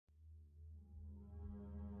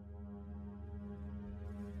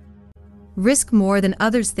Risk more than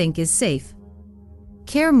others think is safe.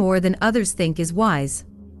 Care more than others think is wise.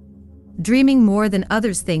 Dreaming more than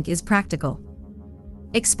others think is practical.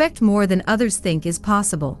 Expect more than others think is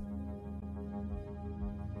possible.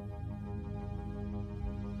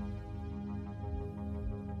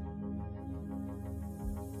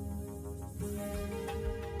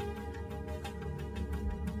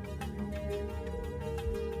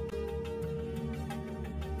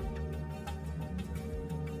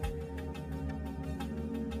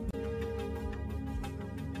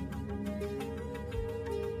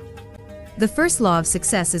 The first law of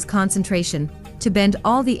success is concentration, to bend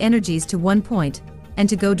all the energies to one point, and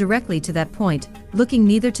to go directly to that point, looking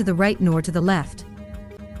neither to the right nor to the left.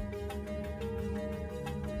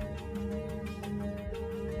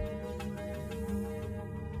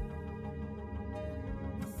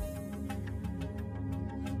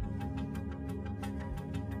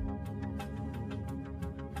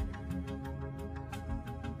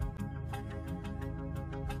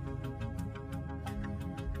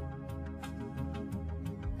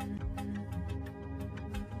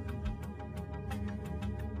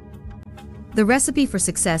 The recipe for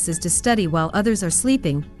success is to study while others are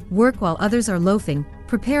sleeping, work while others are loafing,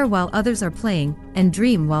 prepare while others are playing, and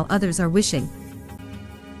dream while others are wishing.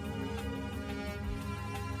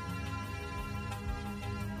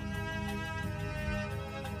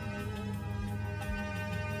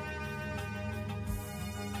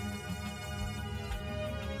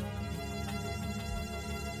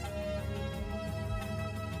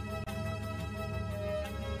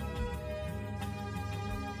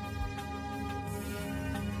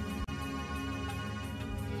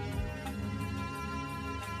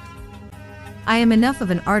 I am enough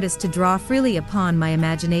of an artist to draw freely upon my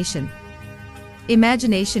imagination.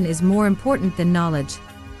 Imagination is more important than knowledge.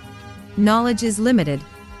 Knowledge is limited.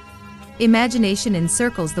 Imagination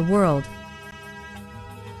encircles the world.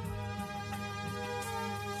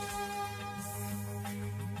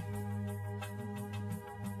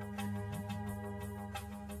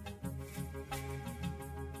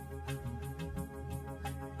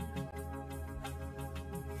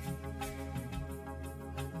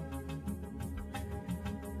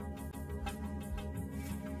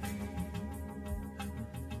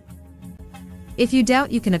 If you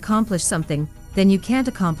doubt you can accomplish something, then you can't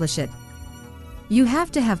accomplish it. You have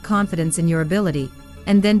to have confidence in your ability,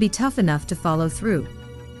 and then be tough enough to follow through.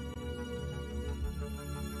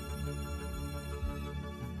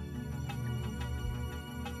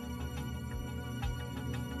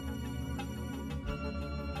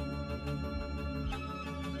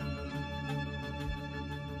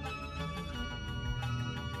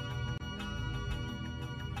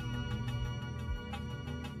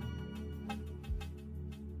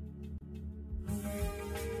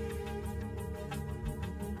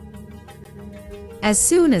 As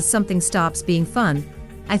soon as something stops being fun,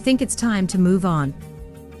 I think it's time to move on.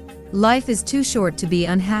 Life is too short to be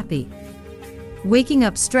unhappy. Waking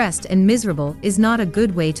up stressed and miserable is not a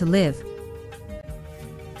good way to live.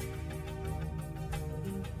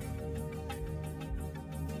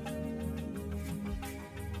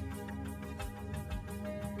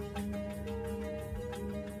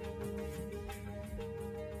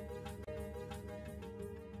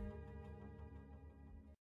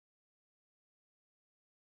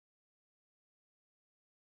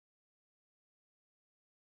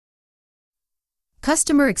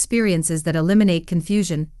 Customer experiences that eliminate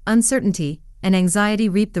confusion, uncertainty, and anxiety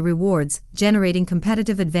reap the rewards, generating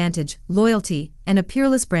competitive advantage, loyalty, and a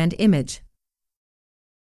peerless brand image.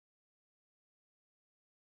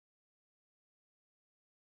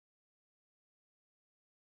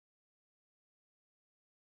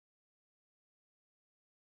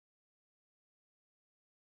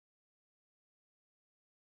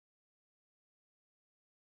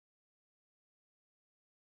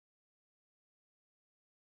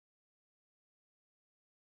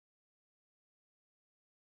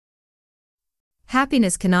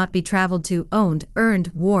 Happiness cannot be traveled to, owned,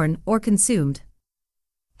 earned, worn, or consumed.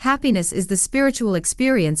 Happiness is the spiritual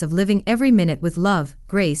experience of living every minute with love,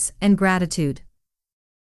 grace, and gratitude.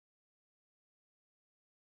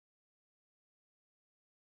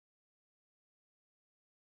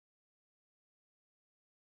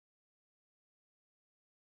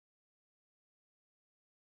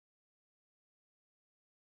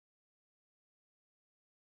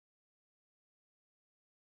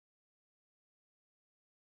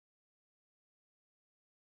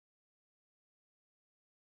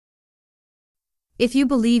 If you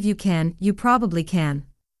believe you can, you probably can.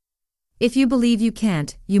 If you believe you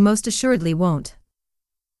can't, you most assuredly won't.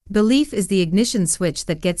 Belief is the ignition switch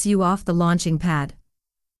that gets you off the launching pad.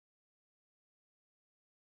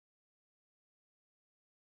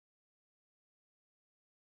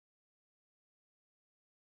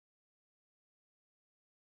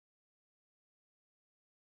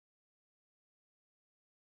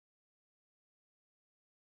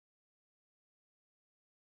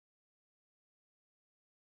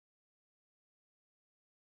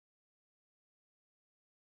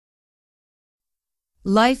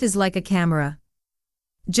 Life is like a camera.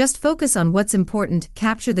 Just focus on what's important,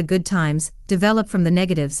 capture the good times, develop from the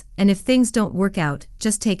negatives, and if things don't work out,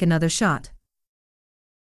 just take another shot.